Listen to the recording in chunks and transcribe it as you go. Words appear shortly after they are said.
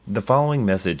The following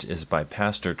message is by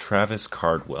Pastor Travis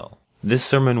Cardwell. This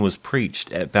sermon was preached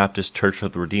at Baptist Church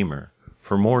of the Redeemer.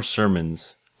 For more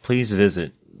sermons, please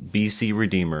visit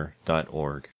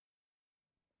bcredeemer.org.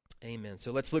 Amen.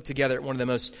 So let's look together at one of the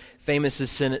most famous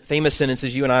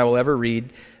sentences you and I will ever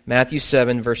read, Matthew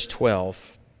 7, verse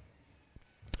 12.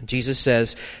 Jesus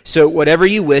says, "So whatever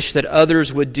you wish that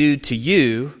others would do to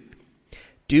you,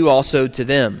 do also to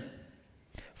them.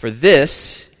 For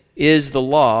this is the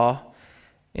law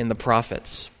and the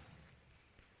prophets."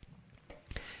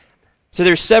 So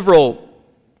there's several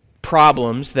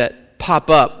problems that pop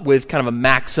up with kind of a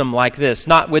maxim like this.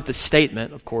 Not with the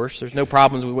statement, of course. There's no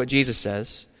problems with what Jesus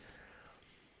says.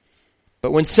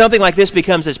 But when something like this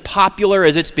becomes as popular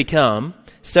as it's become,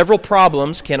 several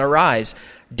problems can arise.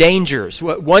 Dangers.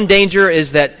 One danger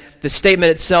is that the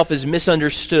statement itself is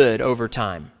misunderstood over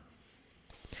time.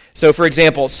 So, for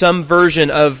example, some version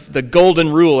of the Golden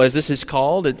Rule, as this is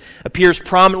called, it appears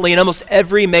prominently in almost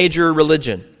every major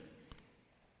religion.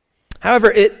 However,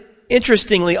 it,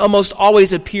 interestingly, almost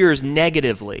always appears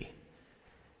negatively.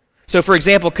 So, for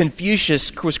example,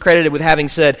 Confucius was credited with having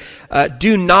said,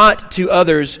 "Do not to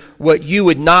others what you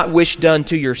would not wish done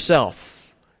to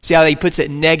yourself." See how he puts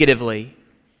it negatively,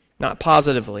 not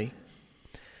positively.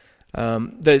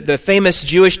 The famous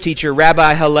Jewish teacher,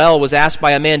 Rabbi Hillel, was asked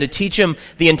by a man to teach him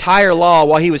the entire law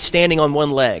while he was standing on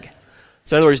one leg.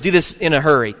 So in other words, do this in a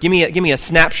hurry. Give me a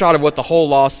snapshot of what the whole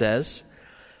law says.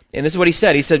 And this is what he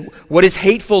said. He said, "What is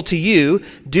hateful to you,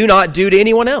 do not do to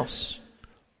anyone else."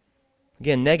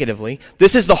 Again, negatively.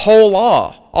 "This is the whole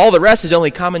law. All the rest is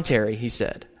only commentary," he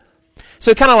said.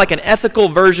 So kind of like an ethical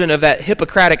version of that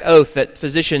Hippocratic oath that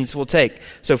physicians will take.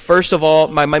 So first of all,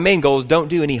 my main goal is don't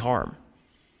do any harm.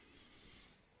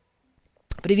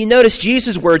 But if you notice,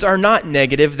 Jesus' words are not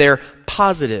negative, they're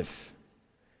positive.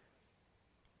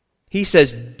 He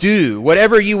says, do.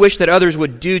 Whatever you wish that others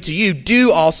would do to you,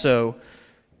 do also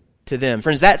to them.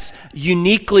 Friends, that's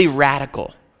uniquely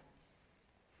radical.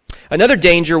 Another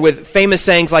danger with famous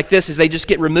sayings like this is they just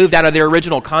get removed out of their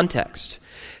original context.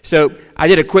 So I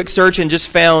did a quick search and just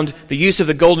found the use of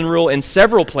the Golden Rule in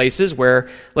several places where,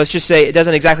 let's just say, it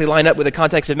doesn't exactly line up with the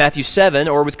context of Matthew 7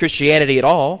 or with Christianity at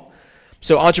all.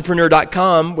 So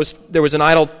entrepreneur.com, there was an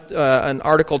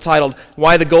article titled,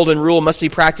 "Why the Golden Rule Must Be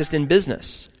Practiced in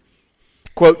Business."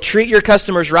 Quote, "Treat your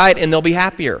customers right and they'll be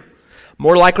happier,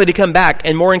 more likely to come back,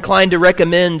 and more inclined to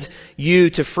recommend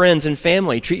you to friends and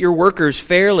family. Treat your workers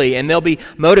fairly and they'll be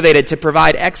motivated to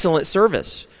provide excellent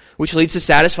service, which leads to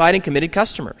satisfied and committed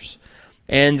customers.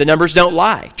 And the numbers don't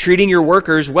lie. Treating your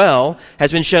workers well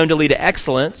has been shown to lead to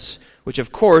excellence, which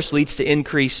of course leads to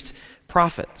increased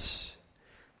profits."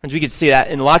 And we could see that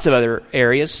in lots of other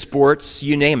areas, sports,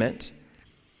 you name it.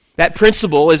 That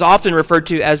principle is often referred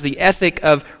to as the ethic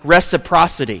of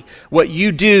reciprocity. What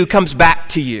you do comes back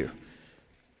to you.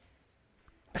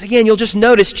 But again, you'll just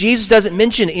notice Jesus doesn't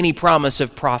mention any promise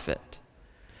of profit,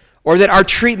 or that our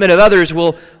treatment of others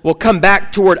will come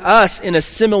back toward us in a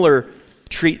similar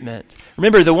treatment.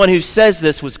 Remember, the one who says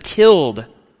this was killed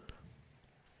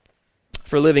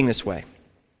for living this way.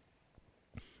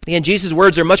 Again, Jesus'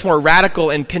 words are much more radical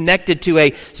and connected to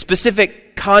a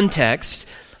specific context,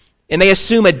 and they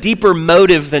assume a deeper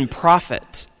motive than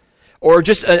profit, or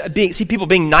just see people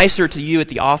being nicer to you at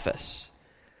the office.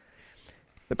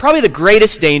 But probably the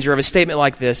greatest danger of a statement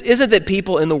like this isn't that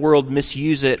people in the world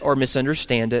misuse it or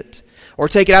misunderstand it or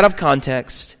take it out of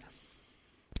context.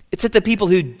 It's that the people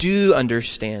who do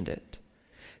understand it,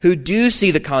 who do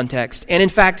see the context, and in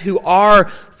fact who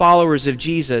are followers of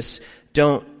Jesus,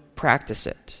 don't practice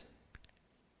it.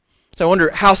 So I wonder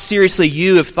how seriously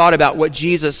you have thought about what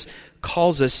Jesus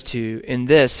calls us to in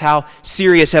this. How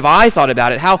serious have I thought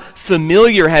about it? How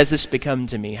familiar has this become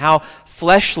to me? How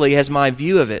fleshly has my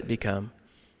view of it become?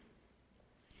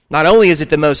 Not only is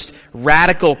it the most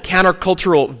radical,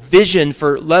 countercultural vision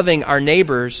for loving our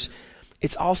neighbors,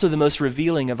 it's also the most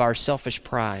revealing of our selfish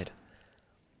pride.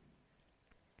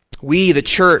 We, the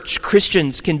church,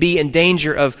 Christians, can be in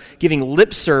danger of giving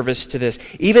lip service to this,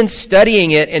 even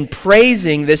studying it and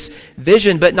praising this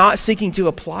vision, but not seeking to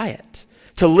apply it,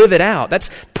 to live it out. That's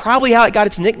probably how it got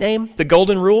its nickname, the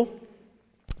Golden Rule.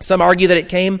 Some argue that it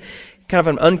came kind of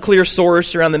an unclear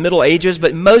source around the Middle Ages,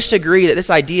 but most agree that this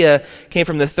idea came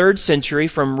from the 3rd century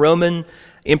from Roman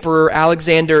Emperor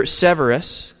Alexander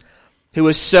Severus, who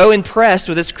was so impressed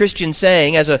with this Christian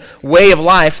saying as a way of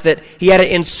life that he had it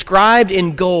inscribed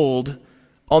in gold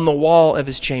on the wall of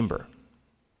his chamber.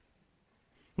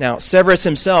 Now, Severus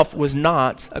himself was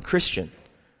not a Christian.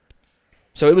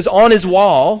 So it was on his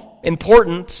wall,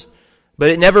 important, but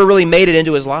it never really made it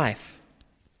into his life.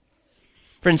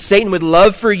 Friends, Satan would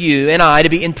love for you and I to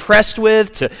be impressed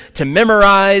with, to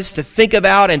memorize, to think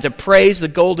about, and to praise the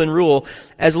golden rule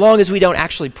as long as we don't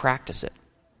actually practice it.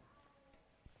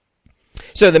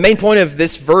 So the main point of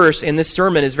this verse in this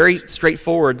sermon is very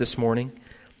straightforward this morning.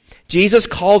 Jesus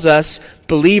calls us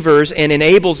believers and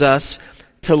enables us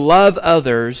to love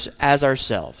others as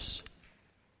ourselves.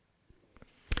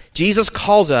 Jesus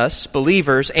calls us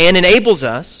believers and enables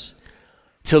us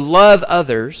to love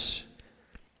others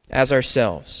as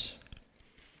ourselves.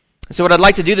 So what I'd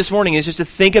like to do this morning is just to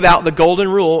think about the golden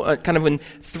rule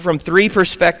from three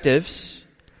perspectives,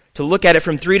 to look at it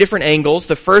from three different angles.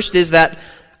 The first is that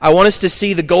I want us to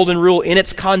see the golden rule in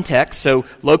its context, so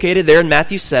located there in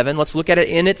Matthew 7. Let's look at it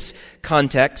in its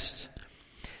context.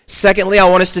 Secondly, I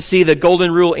want us to see the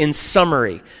golden rule in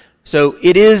summary. So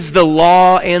it is the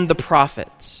law and the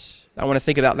prophets. I want to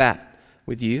think about that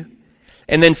with you.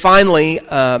 And then finally,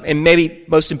 and maybe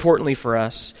most importantly for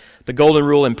us, the golden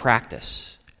rule in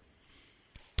practice.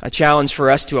 A challenge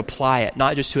for us to apply it,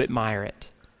 not just to admire it.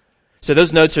 So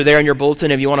those notes are there in your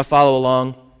bulletin if you want to follow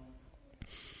along.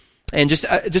 And just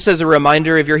as a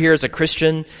reminder, if you're here as a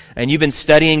Christian and you've been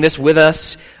studying this with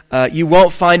us, you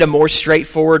won't find a more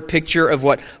straightforward picture of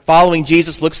what following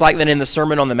Jesus looks like than in the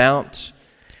Sermon on the Mount.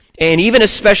 And even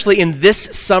especially in this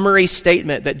summary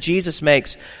statement that Jesus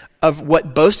makes of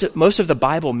what most of the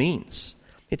Bible means.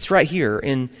 It's right here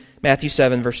in Matthew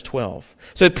 7, verse 12.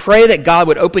 So pray that God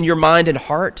would open your mind and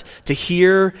heart to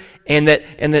hear, and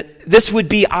that this would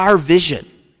be our vision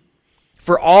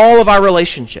for all of our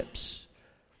relationships.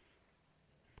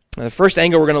 Now, the first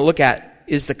angle we're going to look at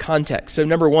is the context. So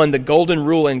number one, the golden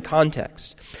rule in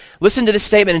context. Listen to this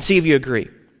statement and see if you agree.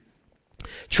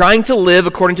 Trying to live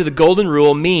according to the golden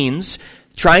rule means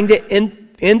trying to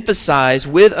emphasize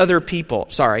with other people.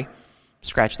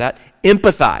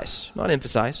 Empathize, not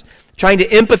emphasize. Trying to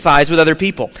empathize with other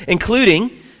people,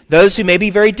 including those who may be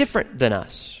very different than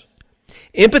us.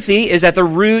 Empathy is at the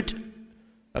root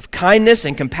of kindness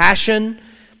and compassion,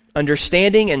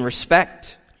 understanding and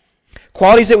respect.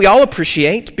 Qualities that we all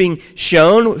appreciate being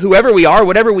shown, whoever we are,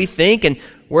 whatever we think, and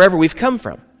wherever we've come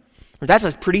from. That's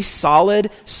a pretty solid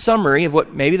summary of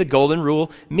what maybe the golden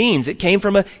rule means. It came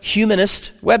from a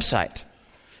humanist website.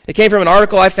 It came from an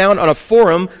article I found on a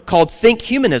forum called Think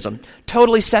Humanism,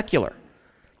 totally secular,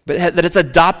 but that it's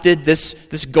adopted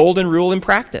this golden rule in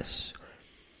practice.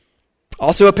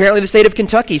 Also, apparently the state of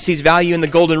Kentucky sees value in the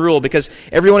golden rule because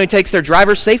everyone who takes their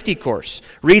driver's safety course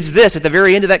reads this at the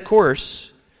very end of that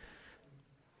course: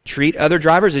 treat other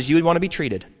drivers as you would want to be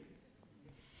treated.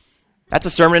 That's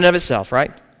a sermon in and of itself,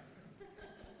 right?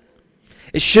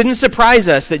 It shouldn't surprise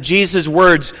us that Jesus'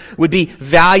 words would be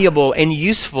valuable and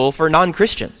useful for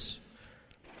non-Christians.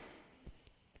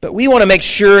 But we want to make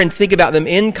sure and think about them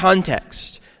in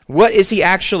context. What is he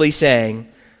actually saying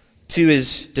to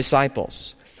his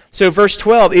disciples? So verse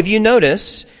 12, if you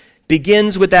notice,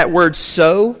 begins with that word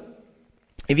so.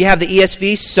 If you have the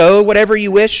ESV, so whatever you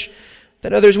wish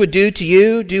that others would do to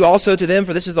you, do also to them,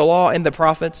 for this is the law and the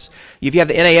prophets. If you have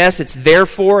the NAS, it's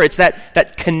therefore. It's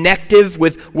that connective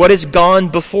with what has gone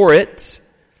before it.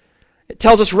 It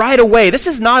tells us right away, this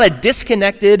is not a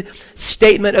disconnected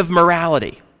statement of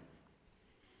morality.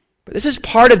 But this is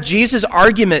part of Jesus'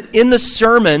 argument in the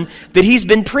sermon that he's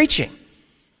been preaching.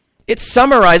 It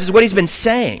summarizes what he's been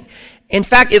saying. In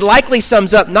fact, it likely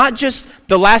sums up not just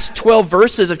the last 12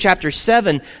 verses of chapter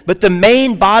 7, but the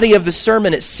main body of the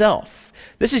sermon itself.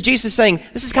 This is Jesus saying,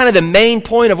 this is kind of the main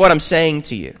point of what I'm saying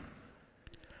to you.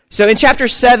 So in chapter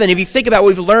 7, if you think about what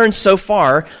we've learned so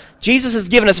far, Jesus has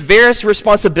given us various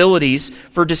responsibilities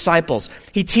for disciples.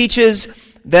 He teaches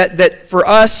that for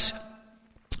us,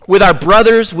 with our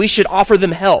brothers, we should offer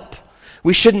them help.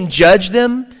 We shouldn't judge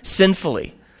them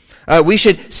sinfully. We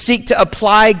should seek to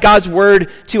apply God's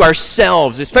word to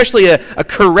ourselves, especially a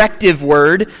corrective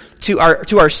word to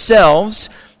ourselves,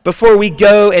 before we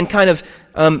go and kind of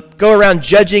go around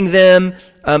judging them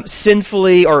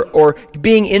sinfully or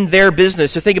being in their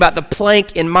business. So think about the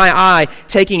plank in my eye,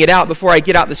 taking it out before I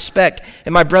get out the speck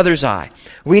in my brother's eye.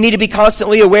 We need to be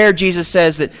constantly aware, Jesus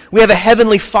says, that we have a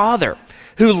heavenly Father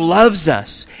who loves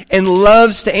us and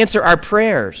loves to answer our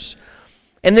prayers.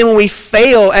 And then when we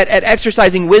fail at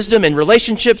exercising wisdom in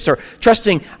relationships or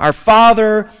trusting our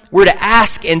Father, we're to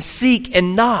ask and seek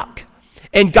and knock.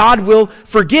 And God will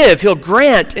forgive, He'll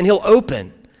grant, and He'll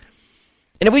open.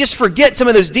 And if we just forget some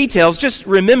of those details, just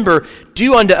remember,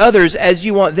 do unto others as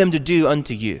you want them to do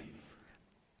unto you.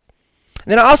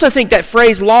 And then I also think that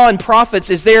phrase, law and prophets,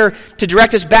 is there to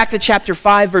direct us back to chapter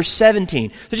 5, verse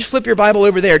 17. So just flip your Bible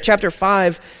over there, chapter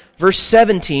 5, verse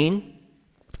 17.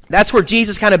 That's where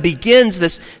Jesus kind of begins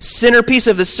this centerpiece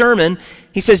of the sermon.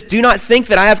 He says, do not think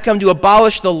that I have come to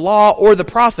abolish the law or the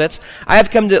prophets. I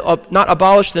have come to not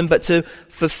abolish them, but to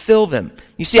fulfill them.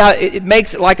 You see how it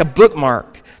makes it like a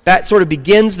bookmark. That sort of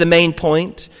begins the main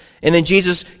point. And then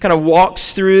Jesus kind of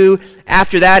walks through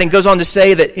after that and goes on to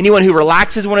say that anyone who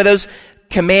relaxes one of those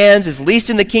commands is least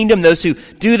in the kingdom. Those who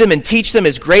do them and teach them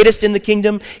is greatest in the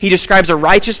kingdom. He describes a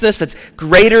righteousness that's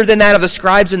greater than that of the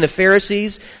scribes and the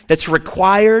Pharisees, that's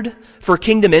required for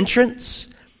kingdom entrance.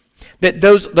 That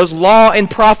those law and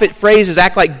prophet phrases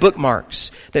act like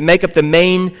bookmarks that make up the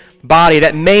main body.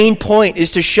 That main point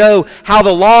is to show how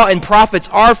the law and prophets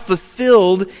are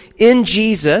fulfilled in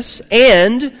Jesus,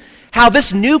 and how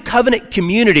this new covenant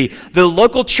community, the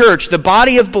local church, the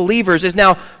body of believers, is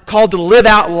now called to live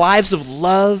out lives of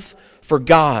love for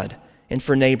God and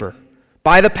for neighbor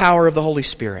by the power of the Holy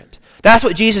Spirit. That's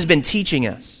what Jesus has been teaching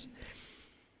us.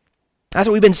 That's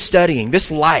what we've been studying. This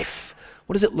life,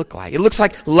 what does it look like? It looks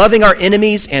like loving our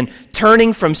enemies and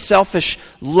turning from selfish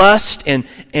lust and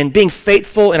being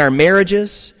faithful in our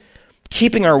marriages,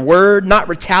 keeping our word, not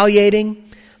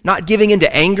retaliating, not giving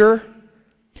into anger,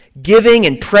 giving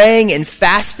and praying and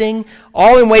fasting,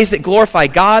 all in ways that glorify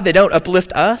God, that don't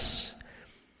uplift us.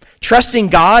 Trusting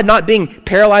God, not being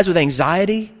paralyzed with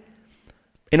anxiety.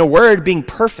 In a word, being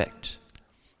perfect.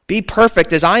 Be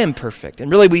perfect as I am perfect.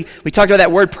 And really, we talked about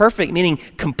that word perfect, meaning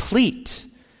complete.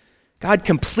 God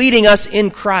completing us in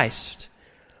Christ.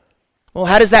 Well,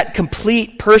 how does that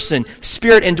complete person,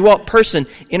 Spirit-indwelt person,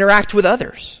 interact with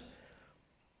others?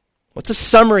 What's a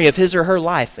summary of his or her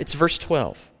life? It's verse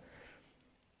 12.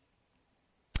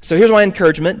 So here's my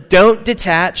encouragement. Don't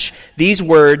detach these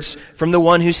words from the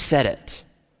one who said it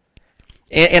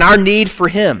and our need for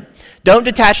him. Don't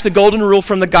detach the golden rule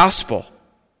from the gospel.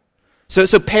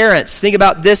 So parents, think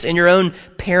about this in your own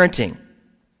parenting.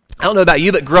 I don't know about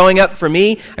you, but growing up for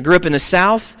me, I grew up in the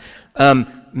South.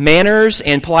 Manners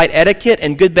and polite etiquette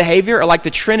and good behavior are like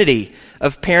the trinity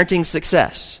of parenting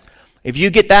success. If you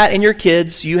get that in your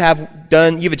kids, you've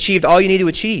achieved all you need to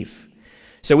achieve.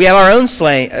 So we have our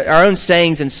own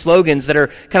sayings and slogans that are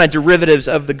kind of derivatives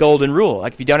of the golden rule.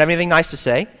 Like if you don't have anything nice to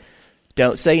say,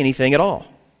 don't say anything at all.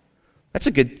 That's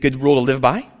a good rule to live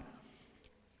by.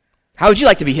 How would you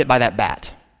like to be hit by that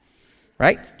bat?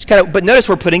 Right? But notice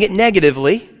we're putting it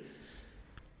negatively.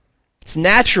 It's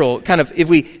natural, kind of, if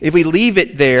we leave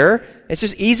it there, it's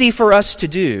just easy for us to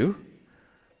do.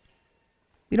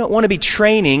 You don't want to be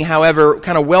training, however,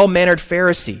 kind of well-mannered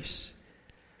Pharisees.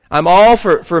 I'm all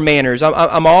for manners.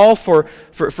 I'm all for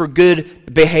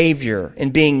good behavior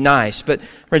and being nice. But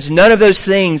friends, none of those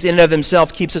things in and of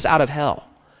themselves keeps us out of hell.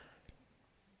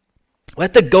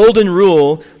 Let the golden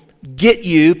rule get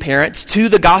you, parents, to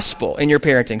the gospel in your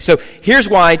parenting. So here's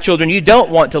why, children, you don't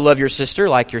want to love your sister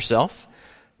like yourself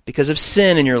because of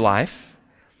sin in your life.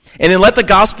 And then let the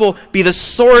gospel be the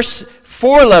source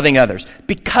for loving others.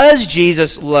 Because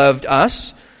Jesus loved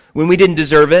us when we didn't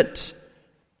deserve it,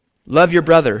 love your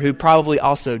brother who probably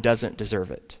also doesn't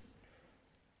deserve it.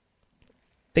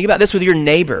 Think about this with your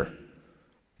neighbor.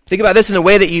 Think about this in the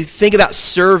way that you think about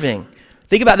serving.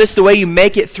 Think about this the way you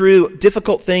make it through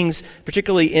difficult things,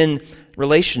 particularly in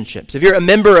relationships. If you're a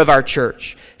member of our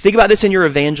church, think about this in your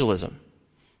evangelism.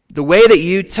 The way that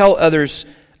you tell others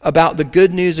about the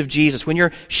good news of Jesus. When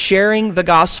you're sharing the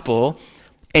gospel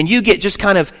and you get just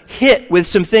kind of hit with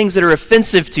some things that are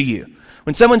offensive to you.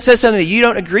 When someone says something that you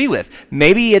don't agree with,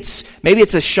 maybe it's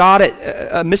a shot at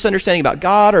a misunderstanding about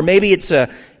God, or maybe it's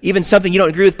even something you don't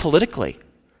agree with politically.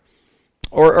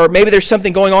 Or maybe there's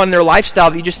something going on in their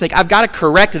lifestyle that you just think, I've got to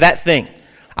correct that thing.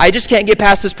 I just can't get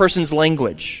past this person's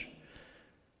language.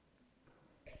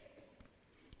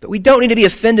 But we don't need to be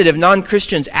offended if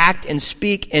non-Christians act and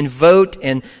speak and vote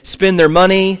and spend their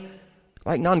money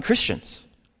like non-Christians.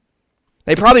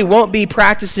 They probably won't be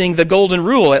practicing the golden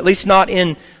rule, at least not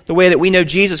in the way that we know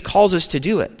Jesus calls us to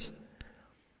do it.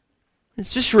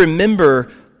 It's just remember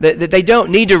that they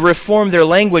don't need to reform their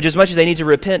language as much as they need to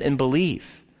repent and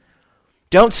believe.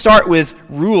 Don't start with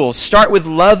rules. Start with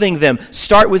loving them.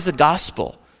 Start with the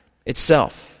gospel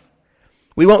itself.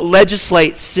 We won't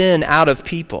legislate sin out of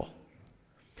people.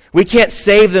 We can't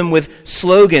save them with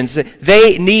slogans.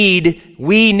 We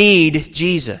need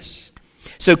Jesus.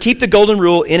 So keep the golden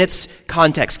rule in its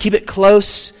context. Keep it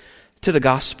close to the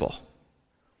gospel.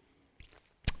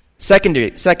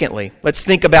 Secondly, let's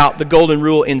think about the golden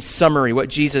rule in summary, what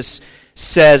Jesus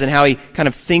says and how he kind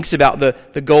of thinks about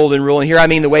the golden rule. And here I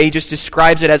mean the way he just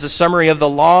describes it as a summary of the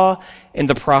law and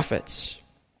the prophets.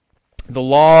 The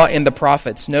law and the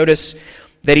prophets. Notice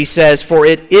that he says, for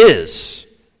it is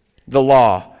the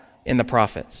law and the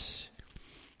prophets.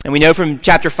 And we know from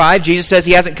chapter 5, Jesus says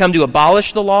he hasn't come to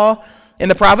abolish the law and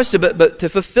the prophets, but to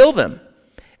fulfill them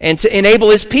and to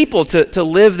enable his people to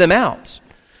live them out.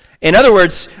 In other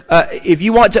words, if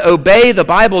you want to obey the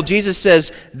Bible, Jesus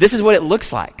says this is what it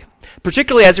looks like.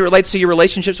 Particularly as it relates to your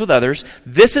relationships with others,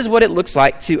 this is what it looks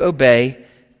like to obey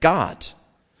God.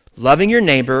 Loving your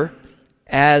neighbor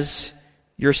as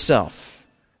yourself.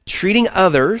 Treating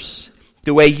others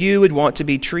the way you would want to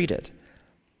be treated.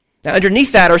 Now,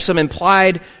 underneath that are some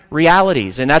implied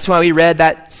realities, and that's why we read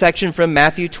that section from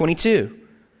Matthew 22.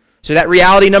 So that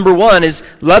reality number 1 is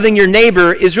loving your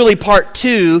neighbor is really part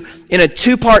 2 in a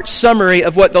 2-part summary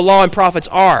of what the law and prophets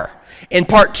are. And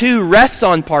part 2 rests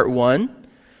on part 1.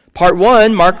 Part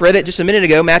 1, Mark read it just a minute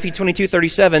ago, Matthew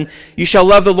 22:37, you shall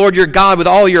love the Lord your God with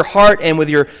all your heart and with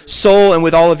your soul and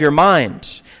with all of your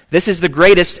mind. This is the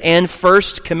greatest and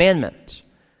first commandment.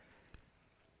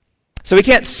 So we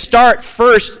can't start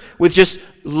first with just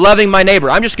loving my neighbor.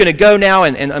 I'm just going to go now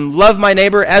and love my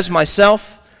neighbor as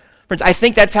myself. Friends, I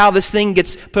think that's how this thing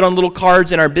gets put on little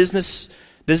cards in our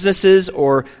businesses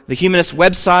or the Humanist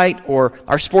website or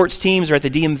our sports teams or at the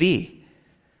DMV.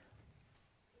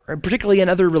 Or particularly in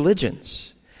other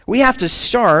religions. We have to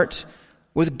start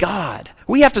with God.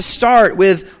 We have to start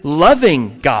with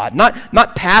loving God.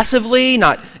 Not passively,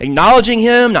 not acknowledging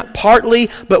Him, not partly,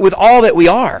 but with all that we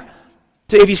are.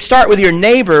 So if you start with your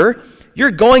neighbor,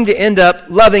 you're going to end up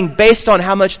loving based on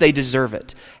how much they deserve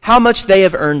it, how much they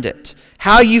have earned it,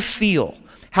 how you feel,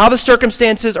 how the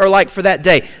circumstances are like for that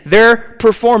day, their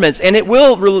performance, and it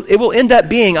will end up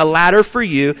being a ladder for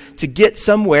you to get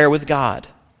somewhere with God.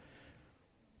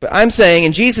 But I'm saying,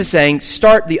 and Jesus is saying,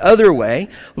 start the other way.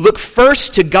 Look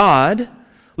first to God.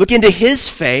 Look into His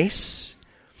face.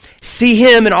 See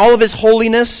Him in all of His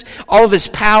holiness, all of His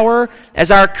power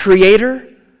as our Creator.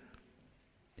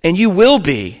 And you will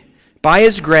be, by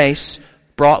His grace,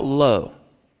 brought low.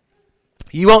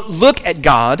 You won't look at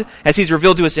God, as He's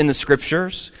revealed to us in the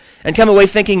Scriptures, and come away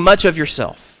thinking much of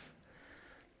yourself.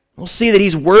 We'll see that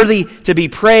He's worthy to be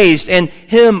praised, and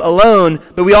Him alone,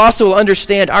 but we also will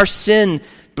understand our sin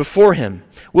before Him.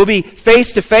 We'll be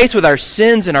face to face with our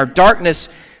sins and our darkness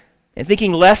and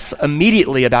thinking less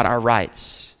immediately about our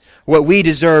rights, what we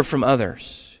deserve from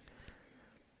others.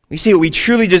 We see what we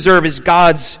truly deserve is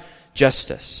God's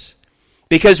justice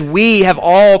because we have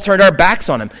all turned our backs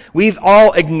on Him. We've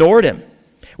all ignored Him.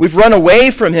 We've run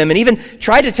away from Him and even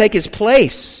tried to take His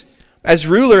place as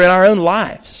ruler in our own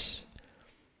lives.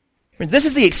 This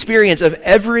is the experience of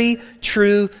every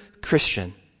true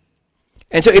Christian.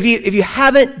 And so if you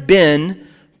haven't been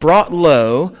brought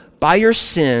low by your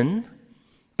sin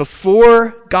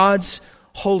before God's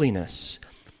holiness,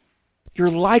 you're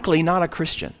likely not a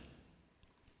Christian.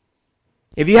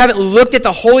 If you haven't looked at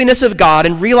the holiness of God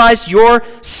and realized your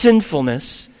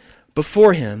sinfulness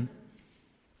before Him,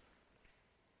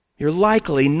 you're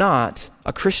likely not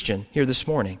a Christian here this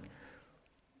morning.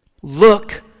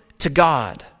 Look to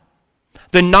God.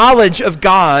 The knowledge of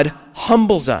God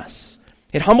humbles us.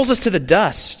 It humbles us to the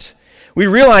dust. We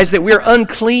realize that we're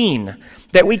unclean,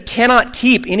 that we cannot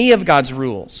keep any of God's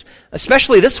rules,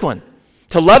 especially this one,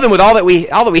 to love Him with all that we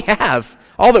have,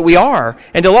 all that we are,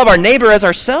 and to love our neighbor as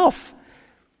ourselves.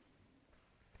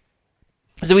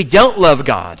 So if we don't love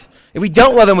God, if we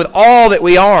don't love Him with all that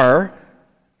we are,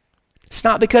 it's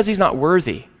not because He's not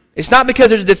worthy. It's not because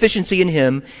there's a deficiency in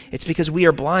Him. It's because we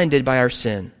are blinded by our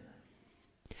sin.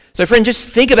 So friend, just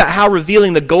think about how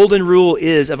revealing the golden rule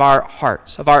is of our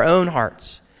hearts, of our own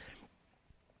hearts.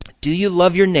 Do you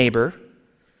love your neighbor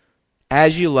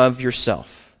as you love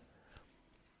yourself?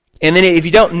 And then if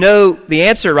you don't know the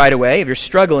answer right away, if you're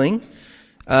struggling,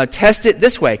 test it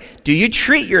this way. Do you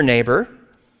treat your neighbor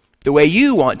the way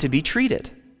you want to be treated?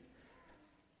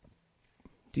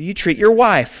 Do you treat your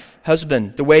wife,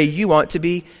 husband, the way you want to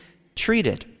be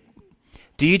treated?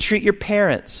 Do you treat your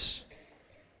parents,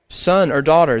 son or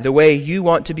daughter, the way you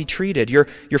want to be treated? Your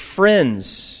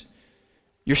friends,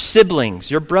 your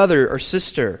siblings, your brother or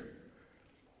sister,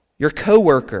 your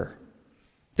coworker,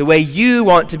 the way you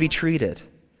want to be treated?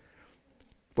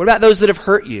 What about those that have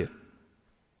hurt you?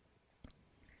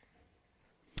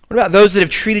 What about those that have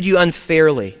treated you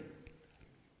unfairly?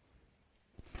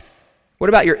 What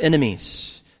about your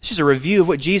enemies? It's just a review of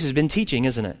what Jesus has been teaching,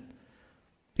 isn't it?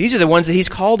 These are the ones that He's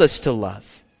called us to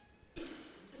love.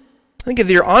 I think if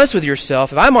you're honest with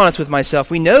yourself, if I'm honest with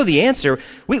myself, we know the answer.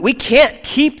 We can't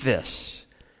keep this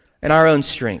in our own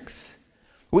strength.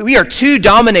 We are too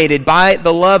dominated by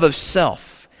the love of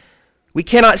self. We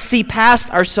cannot see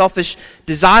past our selfish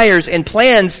desires and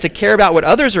plans to care about what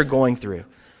others are going through,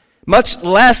 much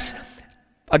less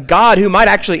a God who might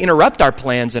actually interrupt our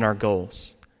plans and our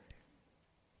goals.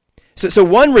 So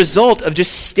one result of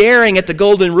just staring at the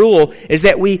golden rule is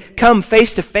that we come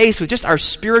face to face with just our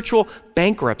spiritual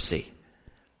bankruptcy.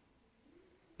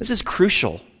 This is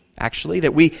crucial, actually,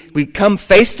 that we come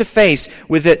face to face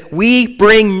with it. We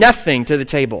bring nothing to the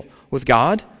table with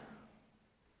God.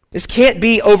 This can't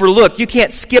be overlooked. You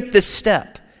can't skip this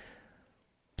step.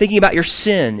 Thinking about your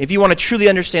sin, if you want to truly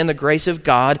understand the grace of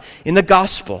God in the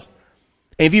gospel,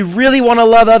 and if you really want to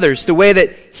love others the way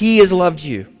that He has loved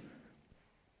you,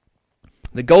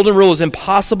 the golden rule is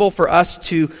impossible for us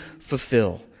to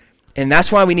fulfill. And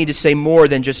that's why we need to say more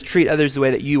than just treat others the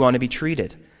way that you want to be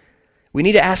treated. We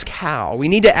need to ask how. We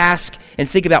need to ask and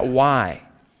think about why.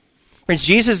 Friends,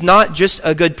 Jesus is not just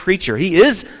a good preacher. He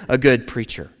is a good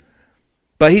preacher.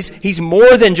 But he's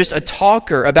more than just a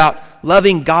talker about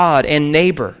loving God and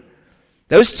neighbor.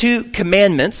 Those two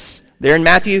commandments, there in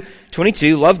Matthew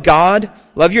 22, love God,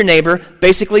 love your neighbor,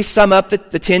 basically sum up the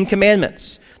 10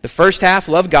 commandments. The first half,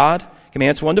 love God,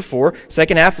 commandments 1 to 4.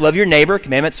 Second half, love your neighbor,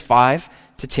 commandments 5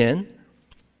 to 10.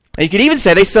 And you could even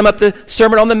say they sum up the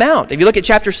Sermon on the Mount. If you look at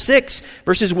chapter 6,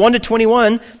 verses 1 to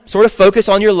 21, sort of focus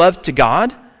on your love to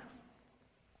God.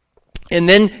 And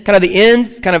then kind of the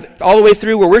end, kind of all the way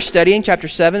through where we're studying, chapter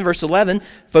 7, verse 11,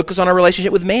 focus on our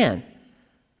relationship with man.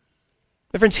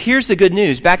 But friends, here's the good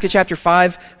news. Back to chapter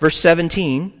 5, verse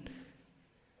 17.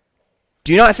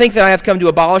 Do you not think that I have come to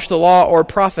abolish the law or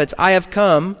prophets? I have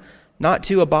come not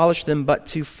to abolish them, but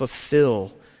to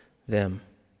fulfill them.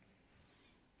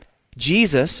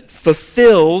 Jesus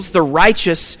fulfills the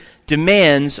righteous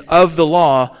demands of the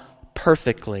law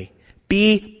perfectly.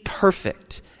 Be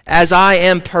perfect, as I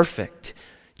am perfect.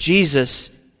 Jesus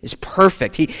is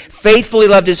perfect. He faithfully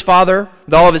loved His Father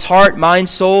with all of His heart, mind,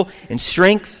 soul, and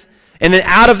strength. And then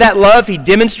out of that love, He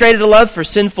demonstrated a love for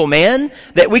sinful man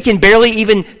that we can barely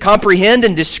even comprehend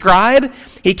and describe.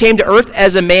 He came to earth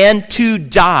as a man to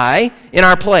die in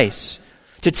our place,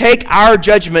 to take our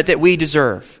judgment that we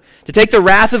deserve, to take the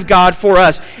wrath of God for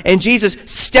us. And Jesus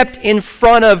stepped in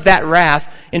front of that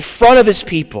wrath, in front of His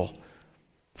people,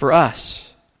 for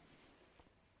us.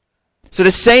 So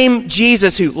the same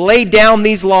Jesus who laid down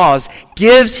these laws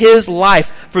gives His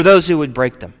life for those who would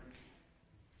break them.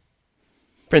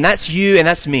 Friend, that's you and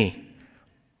that's me.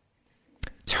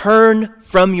 Turn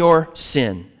from your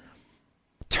sin.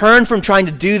 Turn from trying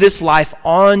to do this life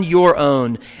on your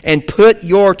own and put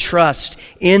your trust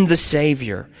in the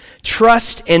Savior.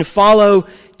 Trust and follow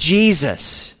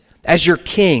Jesus as your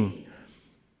King.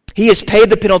 He has paid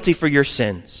the penalty for your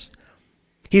sins.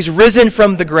 He's risen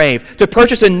from the grave to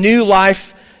purchase a new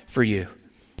life for you.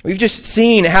 We've just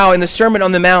seen how in the Sermon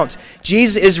on the Mount,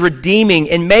 Jesus is redeeming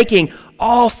and making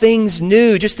all things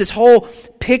new. Just this whole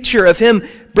picture of Him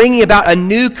bringing about a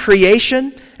new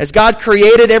creation. As God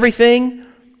created everything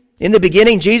in the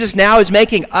beginning, Jesus now is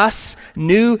making us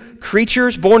new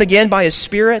creatures born again by His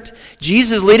Spirit.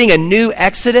 Jesus is leading a new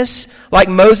exodus like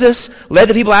Moses led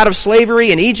the people out of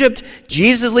slavery in Egypt.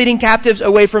 Jesus is leading captives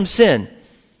away from sin.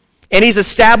 And He's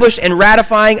established and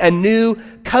ratifying a new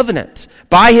covenant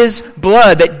by His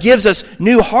blood that gives us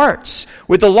new hearts,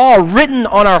 with the law written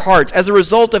on our hearts as a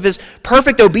result of His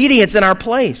perfect obedience in our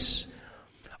place.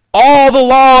 All the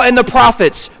law and the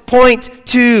prophets point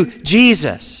to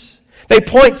Jesus. They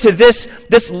point to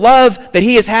this love that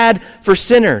He has had for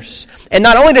sinners. And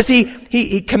not only does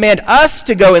He command us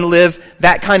to go and live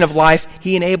that kind of life,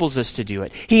 He enables us to do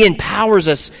it. He empowers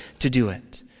us to do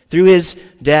it through His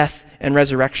death and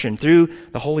resurrection, through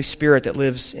the Holy Spirit that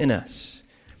lives in us.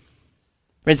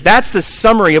 Friends, that's the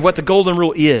summary of what the Golden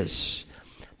Rule is.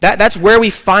 That's where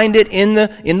we find it in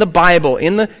the Bible,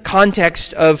 in the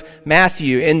context of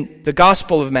Matthew, in the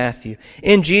Gospel of Matthew,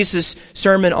 in Jesus'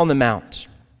 Sermon on the Mount.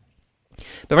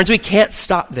 But friends, we can't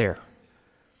stop there.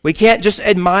 We can't just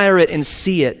admire it and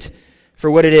see it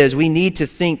for what it is. We need to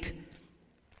think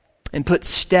and put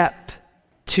step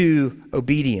to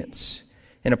obedience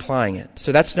in applying it.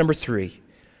 So that's number 3.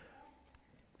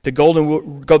 The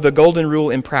golden rule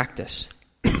in practice.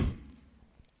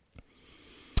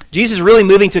 Jesus is really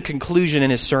moving to conclusion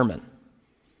in His sermon.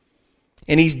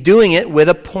 And He's doing it with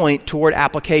a point toward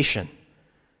application.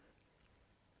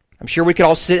 I'm sure we could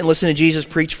all sit and listen to Jesus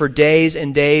preach for days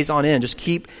and days on end. Just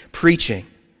keep preaching.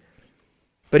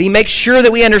 But He makes sure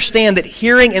that we understand that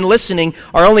hearing and listening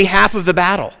are only half of the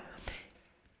battle.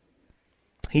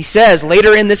 He says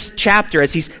later in this chapter,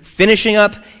 as He's finishing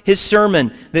up His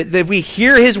sermon, that if we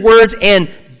hear His words and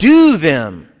do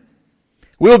them,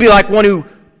 we will be like one who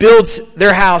builds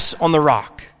their house on the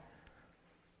rock.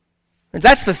 And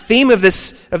that's the theme of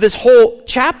this whole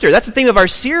chapter. That's the theme of our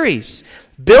series.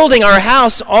 Building our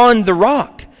house on the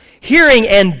rock. Hearing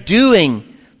and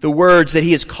doing the words that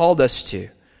He has called us to.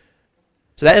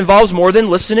 So that involves more than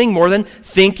listening, more than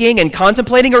thinking and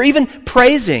contemplating or even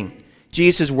praising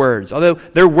Jesus' words, although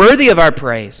they're worthy of our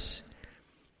praise.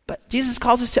 But Jesus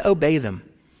calls us to obey them.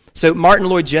 So Martin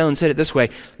Lloyd-Jones said it this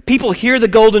way: people hear the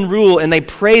golden rule and they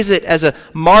praise it as a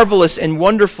marvelous and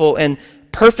wonderful and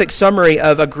perfect summary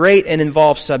of a great and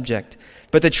involved subject.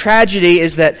 But the tragedy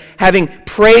is that having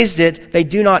praised it, they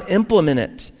do not implement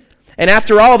it. And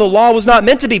after all, the law was not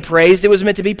meant to be praised, it was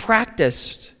meant to be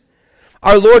practiced.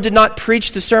 Our Lord did not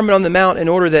preach the Sermon on the Mount in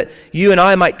order that you and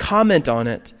I might comment on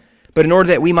it, but in order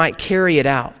that we might carry it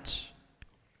out.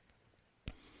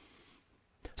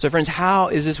 So friends, how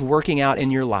is this working out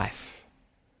in your life?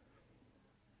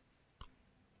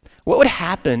 What would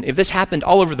happen if this happened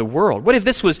all over the world? What if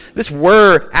this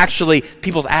were actually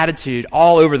people's attitude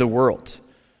all over the world?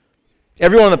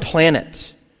 Everyone on the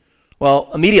planet. Well,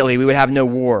 immediately we would have no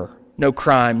war, no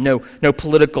crime, no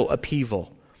political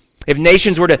upheaval. If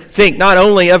nations were to think not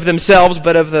only of themselves,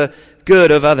 but of the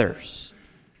good of others.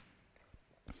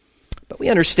 But we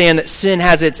understand that sin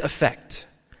has its effect.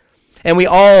 And we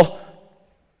all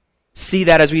see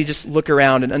that as we just look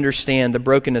around and understand the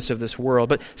brokenness of this world.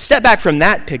 But step back from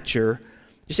that picture,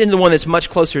 just into the one that's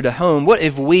much closer to home. What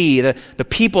if we, the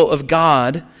people of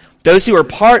God, those who are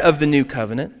part of the new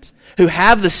covenant, who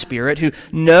have the Spirit, who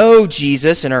know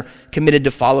Jesus and are committed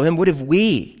to follow him, what if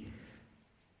we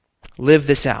live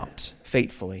this out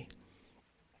faithfully?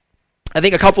 I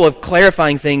think a couple of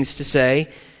clarifying things to say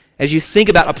as you think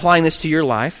about applying this to your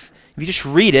life. If you just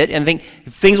read it and think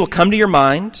things will come to your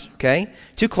mind, okay?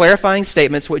 Two clarifying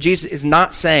statements, what Jesus is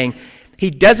not saying.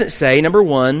 He doesn't say, number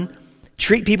one,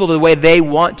 treat people the way they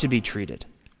want to be treated.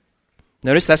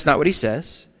 Notice that's not what he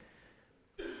says.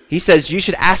 He says you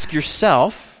should ask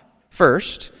yourself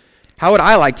first, how would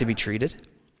I like to be treated?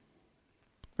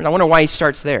 And I wonder why he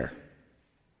starts there.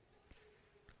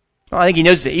 Well, I think he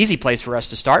knows it's an easy place for us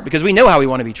to start because we know how we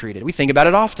want to be treated. We think about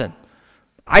it often.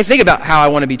 I think about how I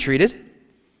want to be treated.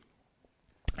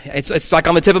 It's like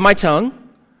on the tip of my tongue.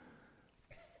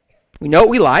 We know what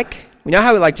we like. We know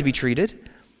how we like to be treated.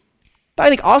 But I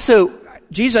think also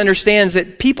Jesus understands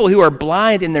that people who are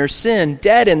blind in their sin,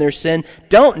 dead in their sin,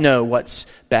 don't know what's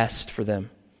best for them.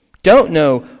 Don't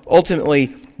know ultimately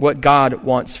what God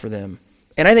wants for them.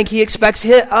 And I think he expects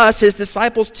us, his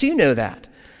disciples, to know that.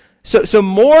 So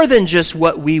more than just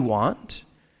what we want,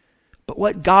 but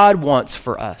what God wants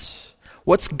for us.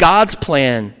 What's God's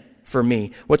plan for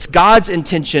me? What's God's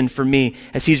intention for me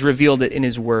as he's revealed it in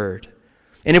his word?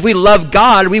 And if we love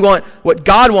God, we want what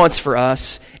God wants for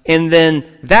us, and then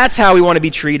that's how we want to be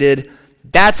treated.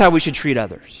 That's how we should treat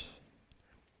others.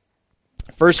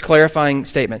 First clarifying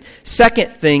statement.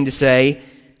 Second thing to say,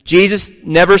 Jesus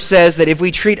never says that if we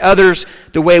treat others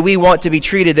the way we want to be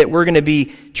treated, that we're going to be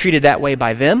treated that way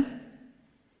by them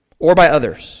or by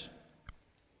others.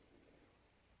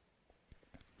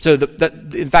 So,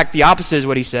 in fact, the opposite is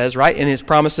what he says, right? In his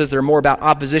promises, they're more about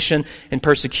opposition and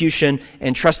persecution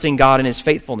and trusting God in his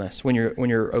faithfulness when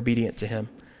you're obedient to him.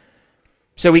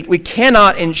 So we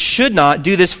cannot and should not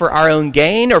do this for our own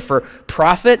gain or for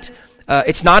profit.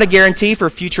 It's not a guarantee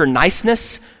for future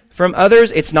niceness from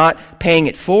others. It's not paying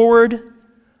it forward.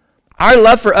 Our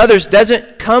love for others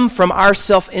doesn't come from our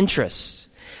self-interest.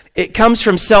 It comes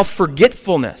from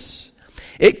self-forgetfulness.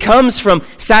 It comes from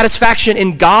satisfaction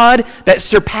in God that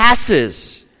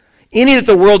surpasses any that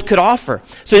the world could offer.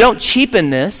 So don't cheapen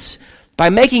this by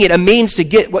making it a means to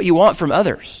get what you want from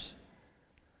others.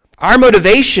 Our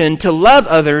motivation to love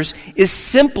others is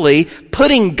simply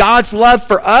putting God's love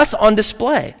for us on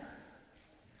display.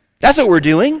 That's what we're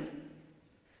doing.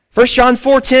 1 John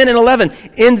 4:10 and 11.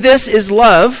 In this is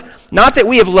love, not that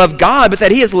we have loved God, but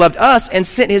that he has loved us and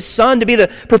sent his Son to be the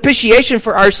propitiation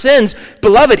for our sins.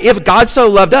 Beloved, if God so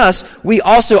loved us, we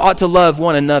also ought to love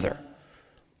one another.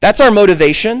 That's our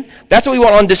motivation. That's what we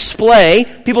want on display,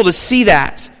 people to see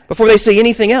that before they say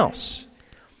anything else.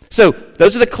 So,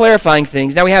 those are the clarifying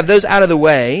things. Now we have those out of the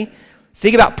way.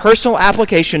 Think about personal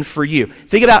application for you.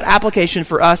 Think about application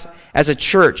for us as a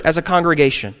church, as a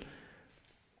congregation.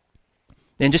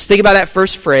 And just think about that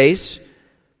first phrase,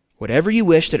 whatever you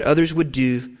wish that others would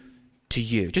do to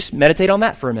you. Just meditate on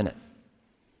that for a minute.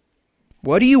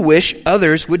 What do you wish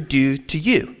others would do to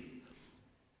you?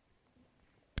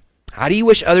 How do you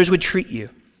wish others would treat you?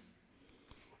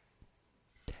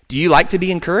 Do you like to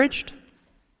be encouraged?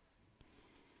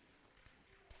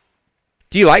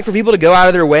 Do you like for people to go out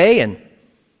of their way and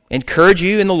encourage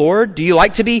you in the Lord? Do you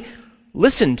like to be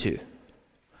listened to?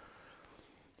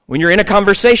 When you're in a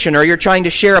conversation or you're trying to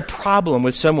share a problem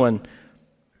with someone,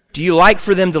 do you like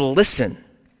for them to listen?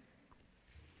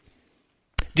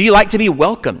 Do you like to be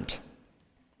welcomed?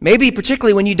 Maybe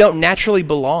particularly when you don't naturally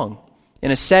belong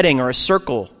in a setting or a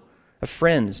circle of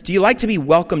friends? Do you like to be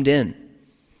welcomed in?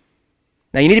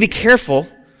 Now, you need to be careful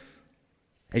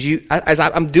as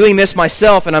I'm doing this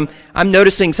myself, and I'm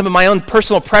noticing some of my own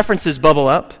personal preferences bubble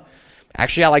up.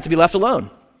 Actually, I like to be left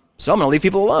alone, so I'm going to leave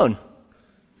people alone.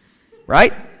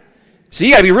 Right? So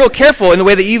you got to be real careful in the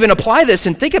way that you even apply this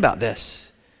and think about this.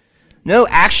 No,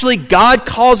 actually, God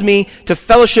calls me to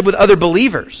fellowship with other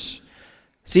believers.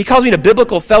 So he calls me to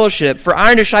biblical fellowship for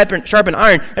iron to sharpen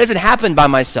iron. That doesn't happen by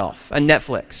myself on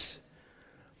Netflix.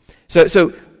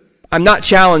 So I'm not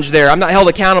challenged there. I'm not held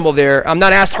accountable there. I'm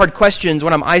not asked hard questions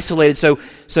when I'm isolated.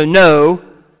 So no,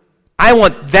 I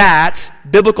want that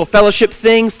biblical fellowship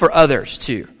thing for others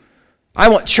too. I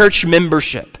want church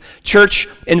membership, church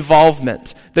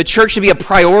involvement. The church should be a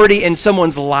priority in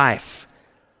someone's life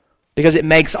because it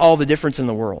makes all the difference in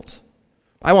the world.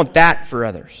 I want that for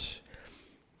others.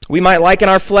 We might like in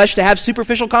our flesh to have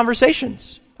superficial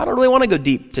conversations. I don't really want to go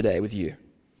deep today with you.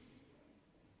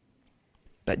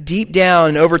 But deep down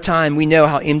and over time, we know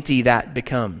how empty that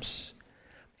becomes.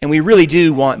 And we really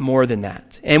do want more than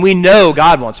that. And we know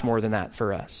God wants more than that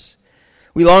for us.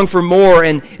 We long for more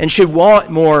and should want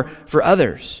more for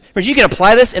others. Friends, you can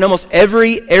apply this in almost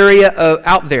every area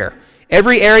out there.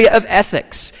 Every area of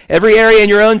ethics. Every area in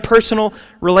your own personal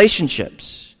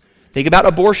relationships. Think about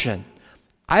abortion.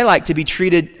 I like to be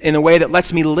treated in a way that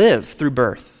lets me live through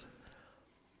birth.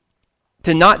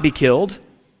 To not be killed.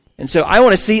 And so I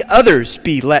want to see others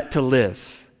be let to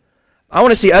live. I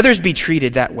want to see others be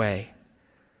treated that way.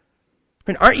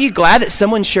 I mean, aren't you glad that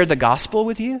someone shared the gospel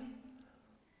with you?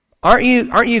 Aren't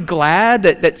you glad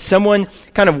that someone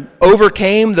kind of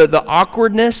overcame the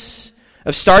awkwardness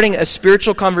of starting a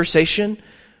spiritual conversation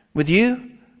with you?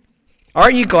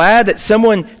 Aren't you glad that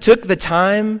someone took the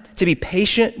time to be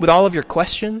patient with all of your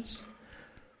questions?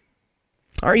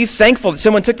 Aren't you thankful that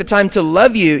someone took the time to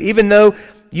love you even though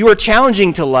you were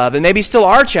challenging to love and maybe still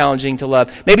are challenging to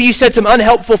love? Maybe you said some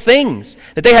unhelpful things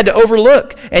that they had to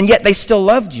overlook and yet they still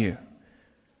loved you.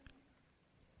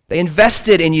 They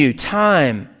invested in you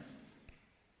time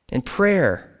and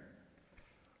prayer.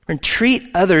 And treat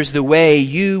others the way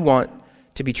you want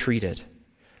to be treated.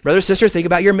 Brother, sister, think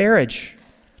about your marriage.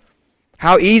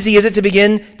 How easy is it to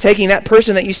begin taking that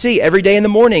person that you see every day in the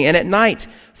morning and at night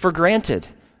for granted?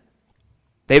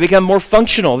 They become more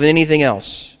functional than anything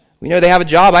else. We know they have a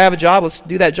job, I have a job, let's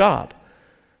do that job.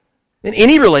 In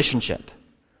any relationship.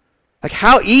 Like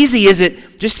how easy is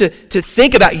it just to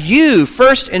think about you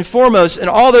first and foremost and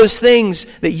all those things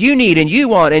that you need and you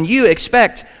want and you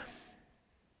expect.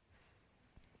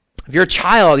 If you're a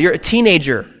child, you're a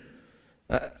teenager,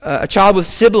 a child with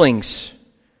siblings.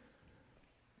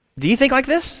 Do you think like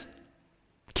this?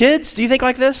 Kids, do you think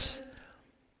like this?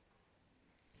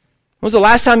 When was the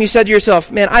last time you said to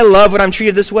yourself, man, I love when I'm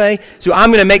treated this way, so I'm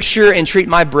going to make sure and treat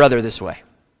my brother this way?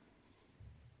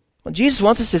 Well, Jesus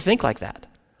wants us to think like that.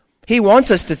 He wants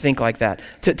us to think like that,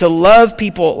 to love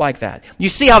people like that. You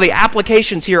see how the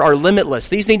applications here are limitless.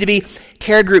 These need to be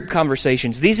care group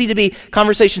conversations. These need to be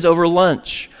conversations over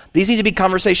lunch. These need to be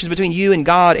conversations between you and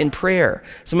God in prayer.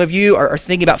 Some of you are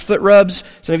thinking about foot rubs.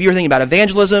 Some of you are thinking about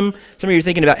evangelism. Some of you are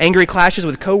thinking about angry clashes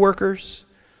with coworkers.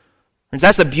 And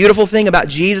that's the beautiful thing about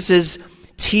Jesus'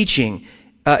 teaching.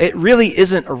 It really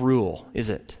isn't a rule, is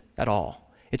it, at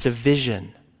all? It's a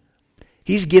vision.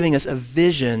 He's giving us a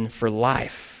vision for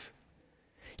life.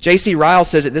 J.C. Ryle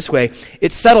says it this way: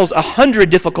 it settles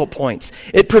 100 difficult points.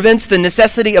 It prevents the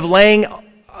necessity of laying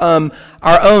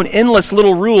our own endless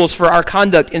little rules for our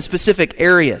conduct in specific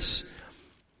areas.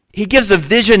 He gives a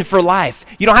vision for life.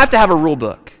 You don't have to have a rule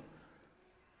book.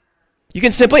 You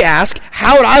can simply ask,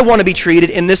 how would I want to be treated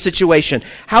in this situation?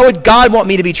 How would God want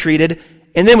me to be treated?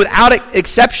 And then without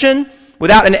exception,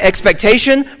 without an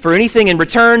expectation for anything in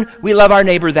return, we love our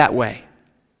neighbor that way.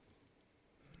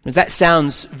 And that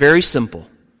sounds very simple.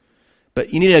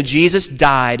 But you need to know Jesus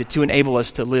died to enable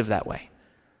us to live that way.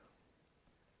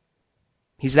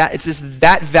 It's just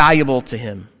that valuable to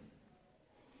him.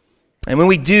 And when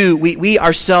we do, we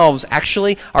ourselves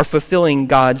actually are fulfilling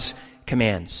God's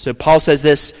commands. So Paul says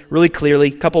this really clearly,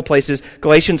 a couple places.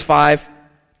 Galatians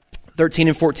 5:13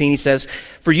 and 14, he says,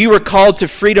 "For you were called to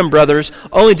freedom, brothers,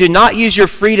 only do not use your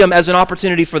freedom as an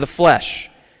opportunity for the flesh,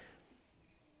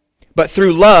 but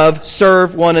through love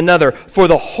serve one another. For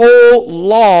the whole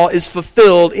law is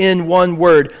fulfilled in one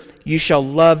word: you shall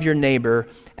love your neighbor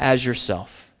as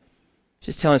yourself."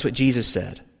 Just telling us what Jesus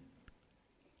said.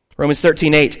 Romans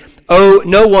 13:8, "Owe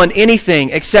no one anything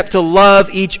except to love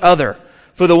each other,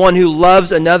 for the one who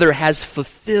loves another has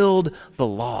fulfilled the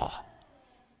law."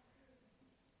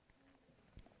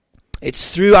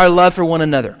 It's through our love for one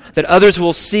another that others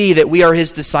will see that we are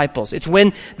his disciples. It's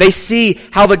when they see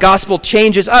how the gospel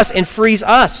changes us and frees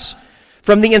us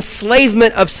from the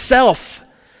enslavement of self.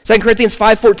 2 Corinthians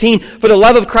 5:14, for the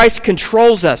love of Christ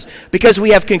controls us, because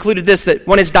we have concluded this, that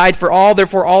one has died for all,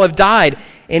 therefore all have died.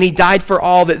 And he died for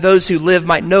all, that those who live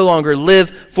might no longer live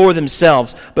for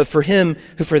themselves, but for him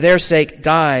who for their sake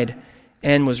died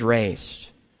and was raised.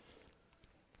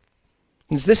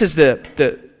 And this is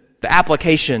the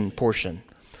application portion,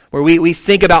 where we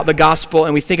think about the gospel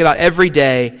and we think about every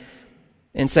day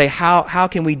and say, how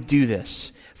can we do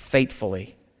this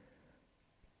faithfully?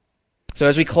 So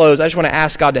as we close, I just want to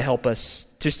ask God to help us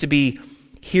just to be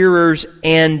hearers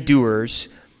and doers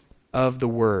of the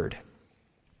word.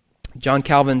 John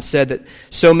Calvin said that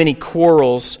so many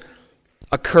quarrels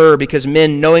occur because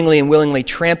men knowingly and willingly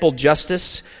trample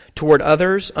justice toward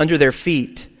others under their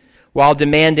feet while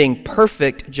demanding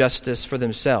perfect justice for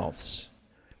themselves.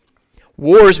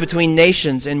 Wars between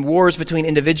nations and wars between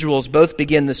individuals both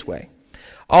begin this way.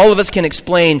 All of us can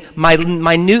explain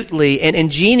minutely and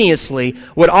ingeniously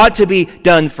what ought to be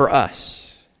done for us.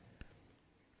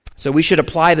 So we should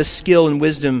apply the skill and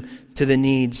wisdom to the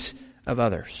needs of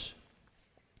others.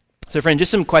 So friend,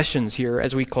 just some questions here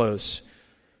as we close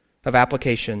of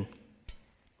application.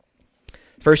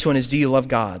 First one is, do you love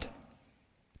God?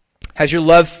 Has your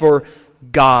love for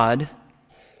God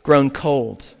grown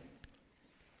cold?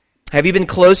 Have you been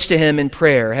close to him in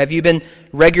prayer? Have you been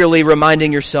regularly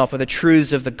reminding yourself of the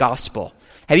truths of the gospel?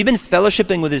 Have you been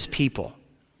fellowshipping with his people?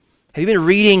 Have you been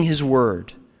reading his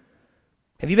word?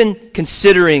 Have you been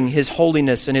considering his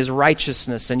holiness and his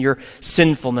righteousness and your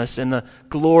sinfulness and the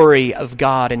glory of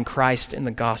God in Christ in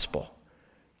the gospel?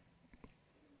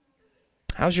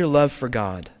 How's your love for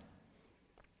God?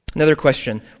 Another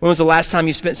question. When was the last time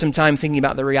you spent some time thinking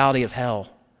about the reality of hell?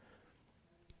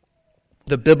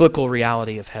 The biblical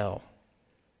reality of hell.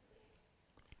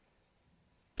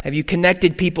 Have you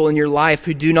connected people in your life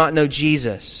who do not know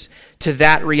Jesus to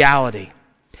that reality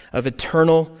of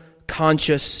eternal,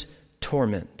 conscious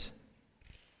torment?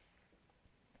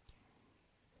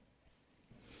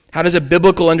 How does a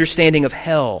biblical understanding of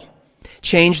hell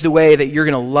change the way that you're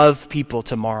going to love people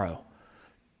tomorrow?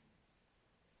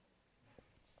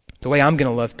 The way I'm going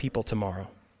to love people tomorrow.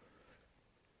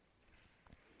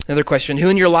 Another question, who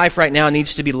in your life right now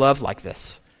needs to be loved like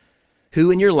this?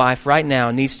 Who in your life right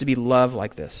now needs to be loved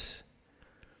like this?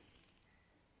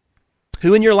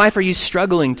 Who in your life are you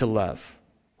struggling to love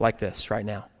like this right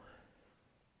now?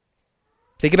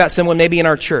 Think about someone maybe in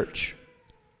our church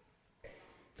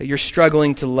that you're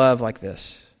struggling to love like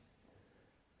this.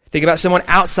 Think about someone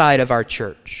outside of our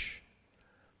church.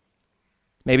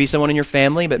 Maybe someone in your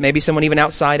family, but maybe someone even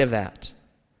outside of that.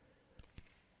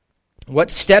 What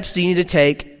steps do you need to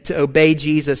take to obey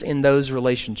Jesus in those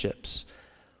relationships?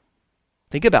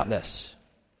 Think about this.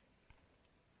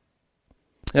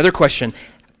 Another question,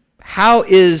 how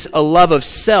is a love of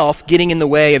self getting in the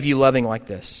way of you loving like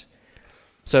this?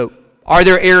 So, are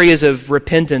there areas of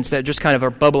repentance that just kind of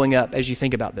are bubbling up as you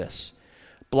think about this?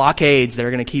 Blockades that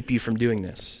are going to keep you from doing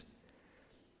this?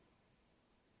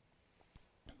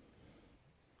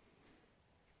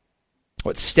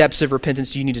 What steps of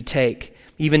repentance do you need to take,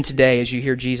 even today, as you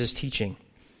hear Jesus teaching?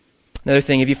 Another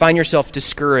thing, if you find yourself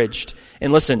discouraged,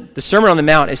 and listen, the Sermon on the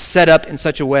Mount is set up in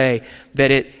such a way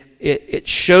that it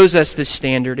shows us the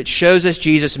standard, it shows us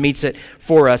Jesus meets it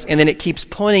for us, and then it keeps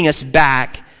pointing us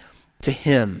back to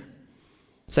him.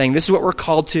 Saying, this is what we're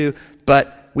called to,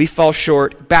 but we fall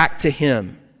short, back to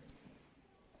him.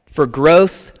 For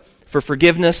growth, for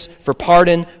forgiveness, for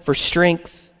pardon, for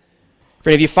strength.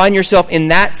 Friend, if you find yourself in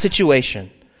that situation,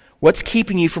 what's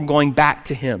keeping you from going back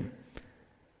to him?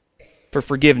 For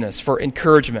forgiveness, for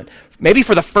encouragement, maybe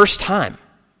for the first time.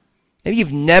 Maybe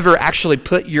you've never actually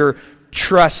put your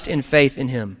trust and faith in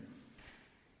him.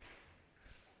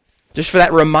 Just for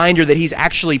that reminder that he's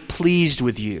actually pleased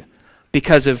with you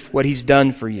because of what he's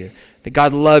done for you. That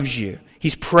God loves you.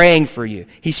 He's praying for you.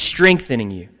 He's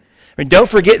strengthening you. I mean, don't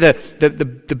forget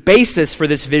the basis for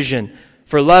this vision,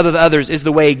 for love of others, is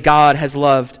the way God has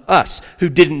loved us, who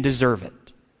didn't deserve it.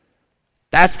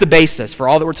 That's the basis for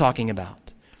all that we're talking about.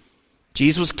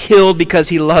 Jesus was killed because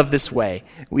he loved this way.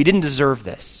 We didn't deserve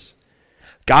this.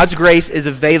 God's grace is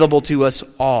available to us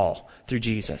all through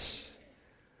Jesus.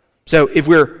 So if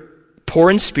we're poor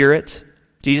in spirit,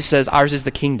 Jesus says ours is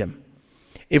the kingdom.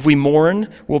 If we mourn,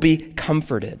 we'll be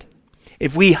comforted.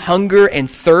 If we hunger and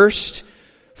thirst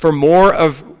for more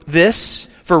of this,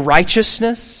 for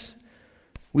righteousness,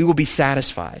 we will be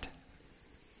satisfied.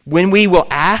 When we will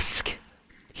ask,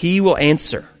 he will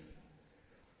answer.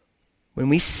 When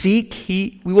we seek,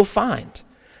 we will find.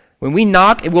 When we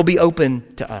knock, it will be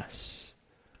open to us.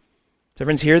 So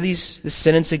friends, hear this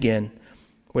sentence again.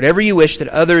 Whatever you wish that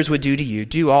others would do to you,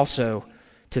 do also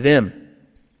to them.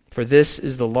 For this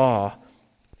is the law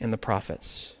and the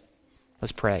prophets.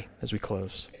 Let's pray as we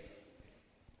close.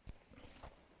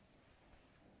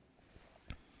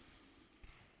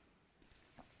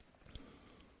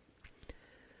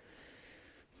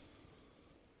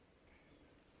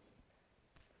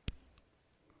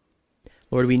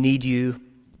 Lord, we need you.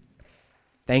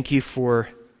 Thank you for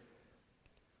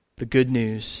the good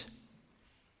news.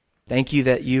 Thank you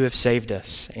that you have saved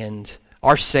us and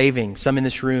are saving some in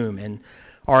this room and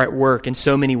are at work in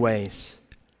so many ways.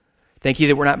 Thank you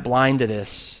that we're not blind to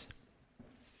this.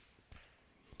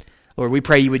 Lord, we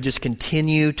pray you would just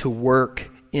continue to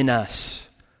work in us,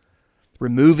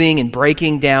 removing and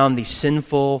breaking down these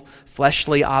sinful,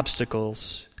 fleshly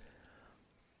obstacles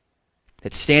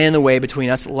that stand in the way between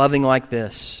us loving like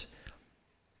this,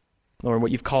 Lord,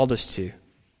 what you've called us to.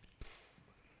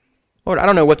 Lord, I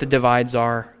don't know what the divides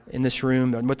are in this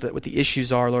room and what the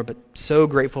issues are, Lord, but so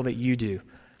grateful that you do.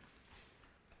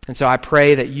 And so I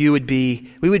pray that we would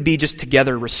be just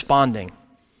together responding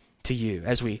to you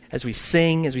as we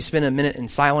sing, as we spend a minute in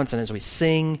silence, and as we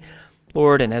sing,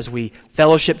 Lord, and as we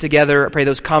fellowship together. I pray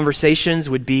those conversations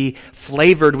would be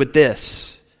flavored with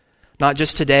this. Not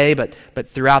just today, but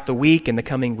throughout the week and the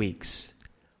coming weeks.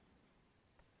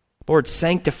 Lord,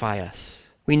 sanctify us.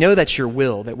 We know that's your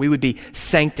will, that we would be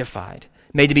sanctified,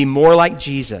 made to be more like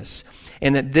Jesus,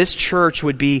 and that this church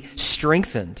would be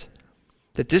strengthened,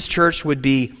 that this church would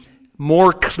be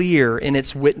more clear in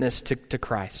its witness to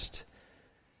Christ.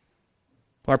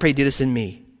 Lord, I pray you do this in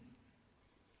me.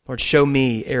 Lord, show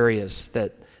me areas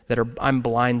that I'm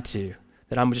blind to,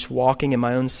 that I'm just walking in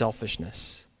my own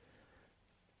selfishness.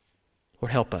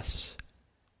 Lord, help us.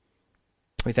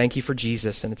 We thank you for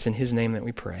Jesus, and it's in his name that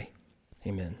we pray.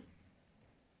 Amen.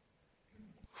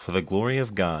 For the glory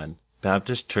of God,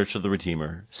 Baptist Church of the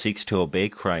Redeemer seeks to obey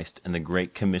Christ in the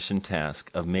Great Commission task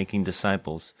of making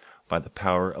disciples by the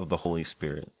power of the Holy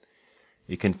Spirit.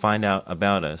 You can find out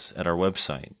about us at our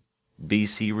website,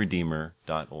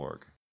 bcredeemer.org.